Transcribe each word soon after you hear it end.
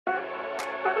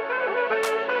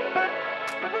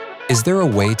Is there a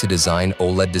way to design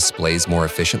OLED displays more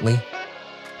efficiently?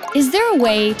 Is there a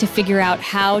way to figure out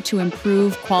how to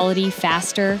improve quality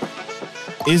faster?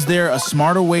 Is there a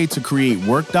smarter way to create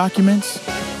work documents?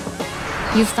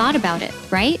 You've thought about it,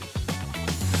 right?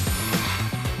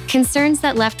 Concerns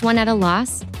that left one at a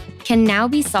loss can now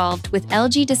be solved with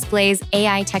LG Display's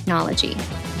AI technology.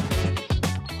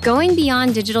 Going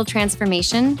beyond digital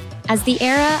transformation, as the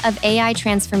era of AI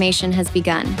transformation has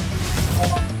begun.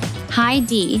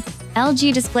 Hi-D,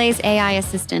 LG Display's AI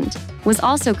assistant, was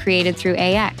also created through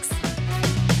AX.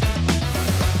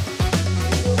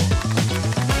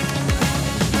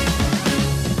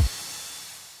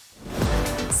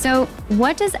 So,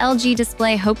 what does LG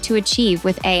Display hope to achieve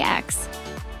with AX?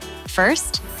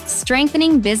 First,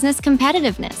 strengthening business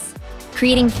competitiveness,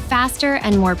 creating faster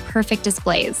and more perfect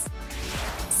displays.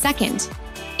 Second,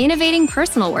 innovating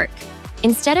personal work.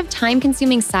 Instead of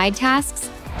time-consuming side tasks,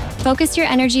 focus your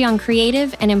energy on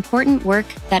creative and important work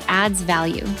that adds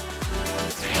value.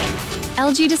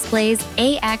 LG Display's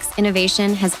AX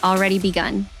innovation has already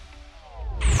begun.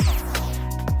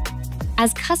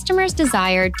 As customers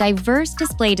desire diverse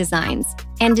display designs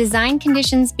and design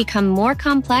conditions become more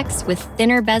complex with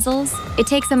thinner bezels, it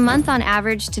takes a month on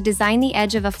average to design the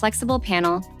edge of a flexible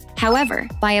panel. However,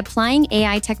 by applying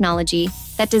AI technology,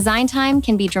 that design time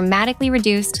can be dramatically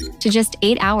reduced to just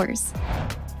 8 hours.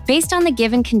 Based on the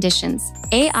given conditions,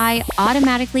 AI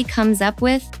automatically comes up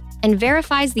with and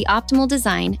verifies the optimal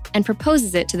design and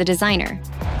proposes it to the designer.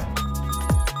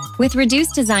 With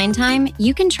reduced design time,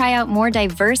 you can try out more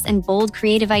diverse and bold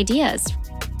creative ideas.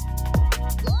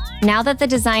 Now that the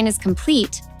design is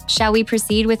complete, shall we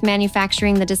proceed with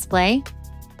manufacturing the display?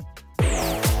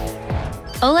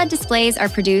 OLED displays are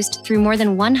produced through more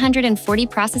than 140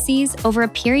 processes over a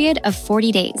period of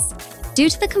 40 days. Due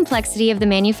to the complexity of the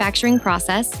manufacturing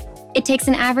process, it takes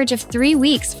an average of 3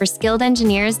 weeks for skilled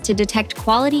engineers to detect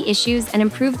quality issues and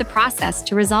improve the process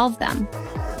to resolve them.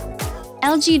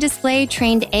 LG Display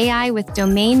trained AI with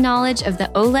domain knowledge of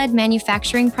the OLED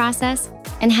manufacturing process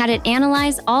and had it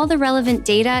analyze all the relevant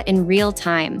data in real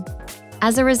time.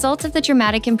 As a result of the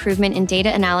dramatic improvement in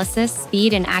data analysis,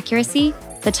 speed, and accuracy,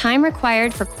 the time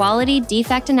required for quality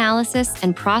defect analysis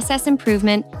and process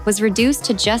improvement was reduced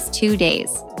to just 2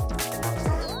 days.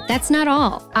 That's not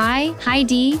all.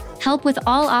 Hi-D, help with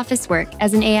all office work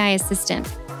as an AI assistant.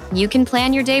 You can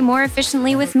plan your day more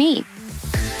efficiently with me.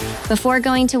 Before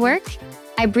going to work,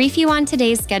 I brief you on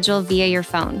today's schedule via your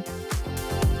phone.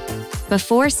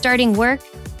 Before starting work,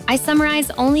 I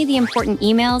summarize only the important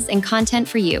emails and content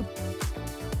for you.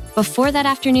 Before that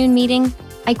afternoon meeting,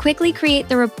 I quickly create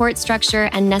the report structure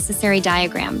and necessary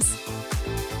diagrams.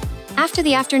 After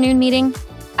the afternoon meeting,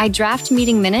 I draft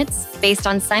meeting minutes based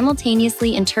on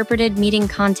simultaneously interpreted meeting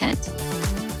content.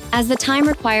 As the time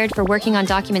required for working on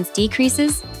documents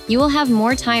decreases, you will have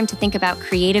more time to think about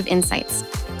creative insights.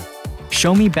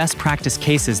 Show me best practice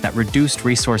cases that reduced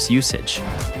resource usage.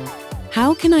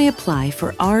 How can I apply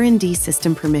for R&D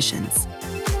system permissions?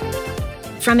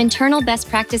 From internal best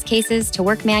practice cases to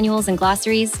work manuals and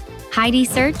glossaries, Hi-D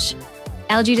Search,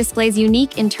 LG Display's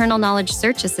unique internal knowledge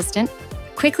search assistant,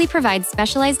 quickly provides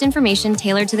specialized information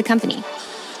tailored to the company.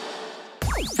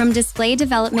 From display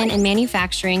development and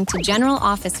manufacturing to general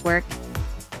office work,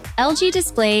 LG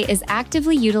Display is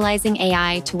actively utilizing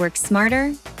AI to work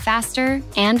smarter, faster,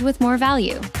 and with more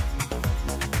value.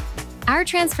 Our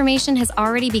transformation has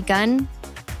already begun,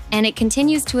 and it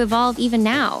continues to evolve even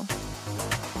now.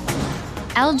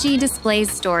 LG Display's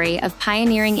story of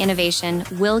pioneering innovation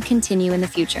will continue in the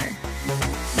future.